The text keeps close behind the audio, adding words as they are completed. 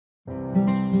Hello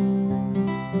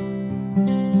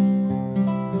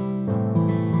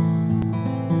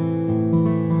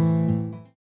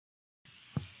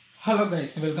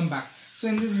guys, welcome back. So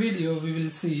in this video we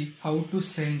will see how to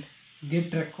send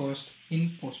GET request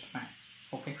in Postman.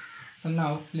 Okay, so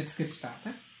now let's get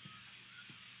started.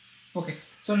 Okay,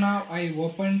 so now I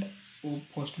opened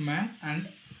Postman and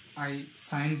I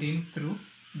signed in through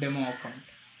demo account.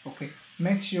 Okay,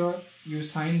 make sure you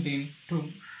signed in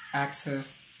to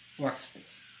access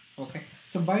workspace. Okay,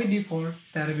 so by default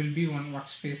there will be one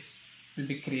workspace will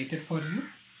be created for you.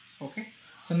 Okay,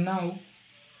 so now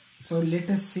let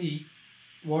us see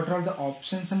what are the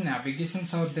options and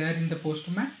navigations are there in the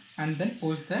Postman, and then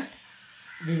post that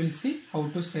we will see how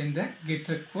to send the GET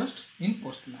request in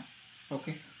Postman.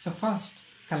 Okay, so first,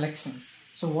 collections.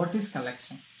 So what is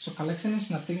collection? So collection is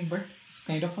nothing but it's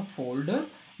kind of a folder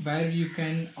where you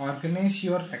can organize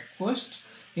your request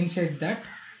inside that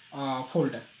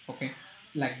folder. Okay,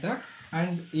 like that.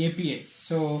 And API,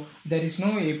 so there is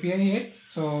no API yet,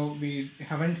 so we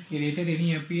haven't created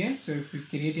any API. So if we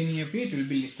create any API, it will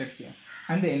be listed here.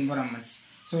 And the environments,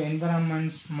 so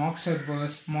environments, mock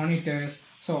servers, monitors,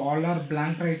 so all are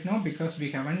blank right now because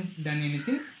we haven't done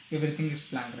anything. Everything is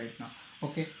blank right now.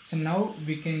 Okay, so now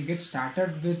we can get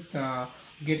started with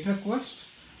GET request.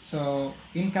 So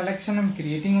in collection, I'm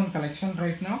creating one collection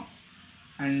right now,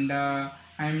 and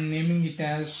I'm naming it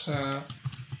as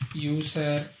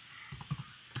user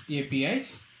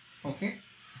APIs. Okay,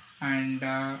 and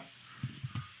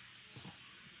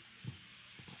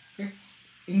okay,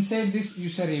 inside this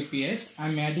user APIs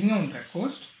I'm adding on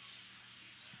request,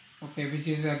 okay, which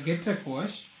is a GET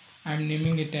request. I'm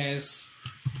naming it as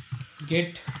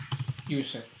GET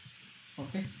user.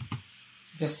 Okay,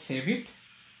 just save it.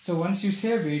 So once you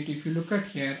save it, if you look at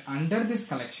here under this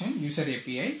collection user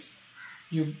APIs,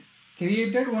 you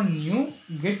created one new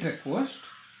GET request,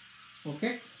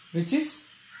 okay, which is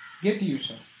GET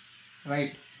user,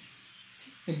 right?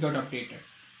 See, it got updated.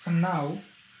 So now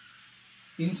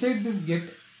inside this GET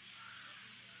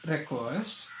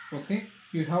request, okay,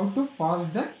 you have to pass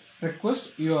the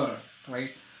request URL,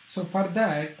 right? So for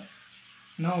that,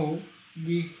 now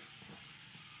we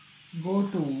go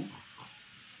to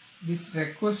this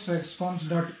request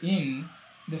response.in.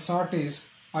 the sort is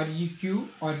req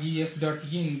or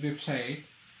es.in website,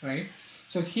 right?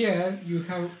 So here you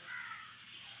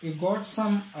got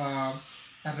some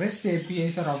REST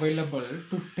APIs are available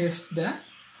to test the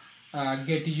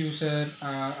GET user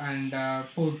and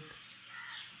put,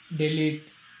 delete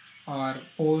or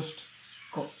post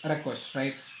request,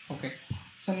 right? Okay,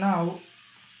 so now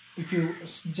if you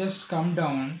just come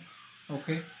down,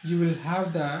 okay, you will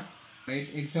have the right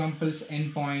examples,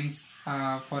 endpoints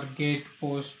for GET,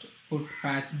 post, put,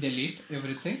 patch, delete,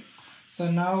 everything. So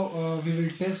now we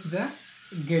will test the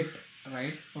GET,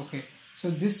 right? Okay, so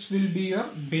this will be your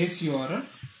base URL.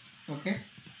 Okay,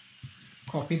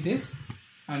 copy this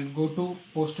and go to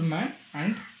Postman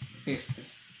and paste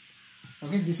this.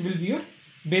 Okay, this will be your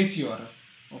base URL.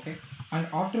 Okay, and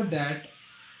after that,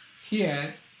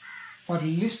 here for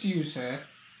list user,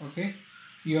 okay,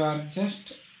 you are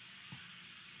just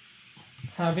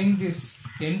having this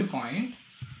endpoint,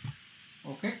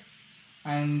 okay,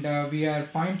 and we are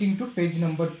pointing to page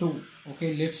number 2.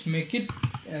 Okay, let's make it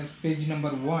as page number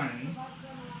 1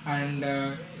 and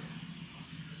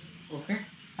okay,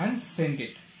 and send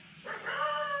it.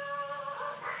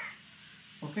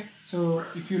 Okay, so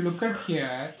if you look at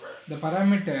here, the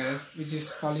parameters which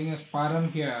is calling as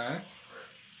param here,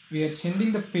 we are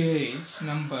sending the page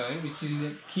number which is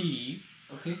the key,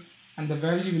 okay, and the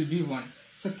value will be 1.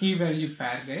 So key value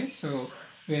pair, guys. So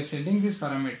we are sending this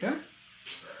parameter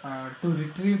to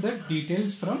retrieve the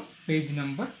details from page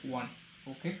number 1.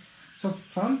 Okay, so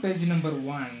from page number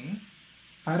 1,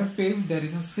 per page there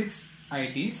is a 6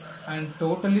 IDs and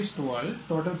total is 12.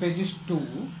 Total page is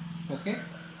 2. Okay,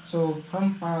 so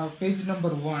from page number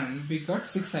 1 we got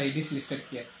 6 IDs listed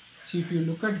here. So if you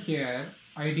look at here,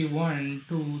 ID 1,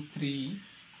 2, 3,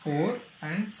 4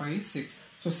 and 5, 6.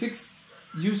 So 6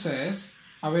 users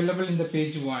available in the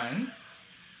page 1.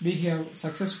 We have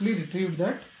successfully retrieved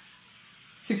that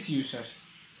 6 users.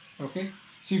 Okay,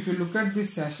 so if you look at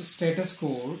this status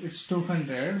code, it's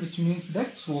 200, which means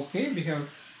that's okay. We have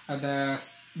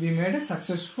we made a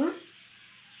successful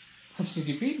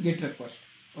HTTP GET request.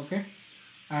 Okay,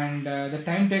 and the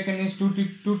time taken is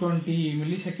 220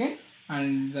 millisecond,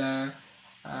 and the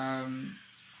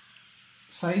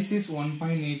size is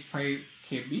 1.85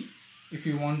 KB. If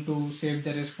you want to save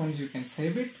the response, you can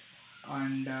save it,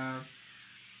 and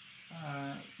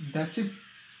that's it,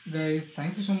 guys.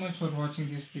 Thank you so much for watching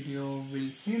this video.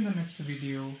 We'll see you in the next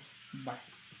video. Bye.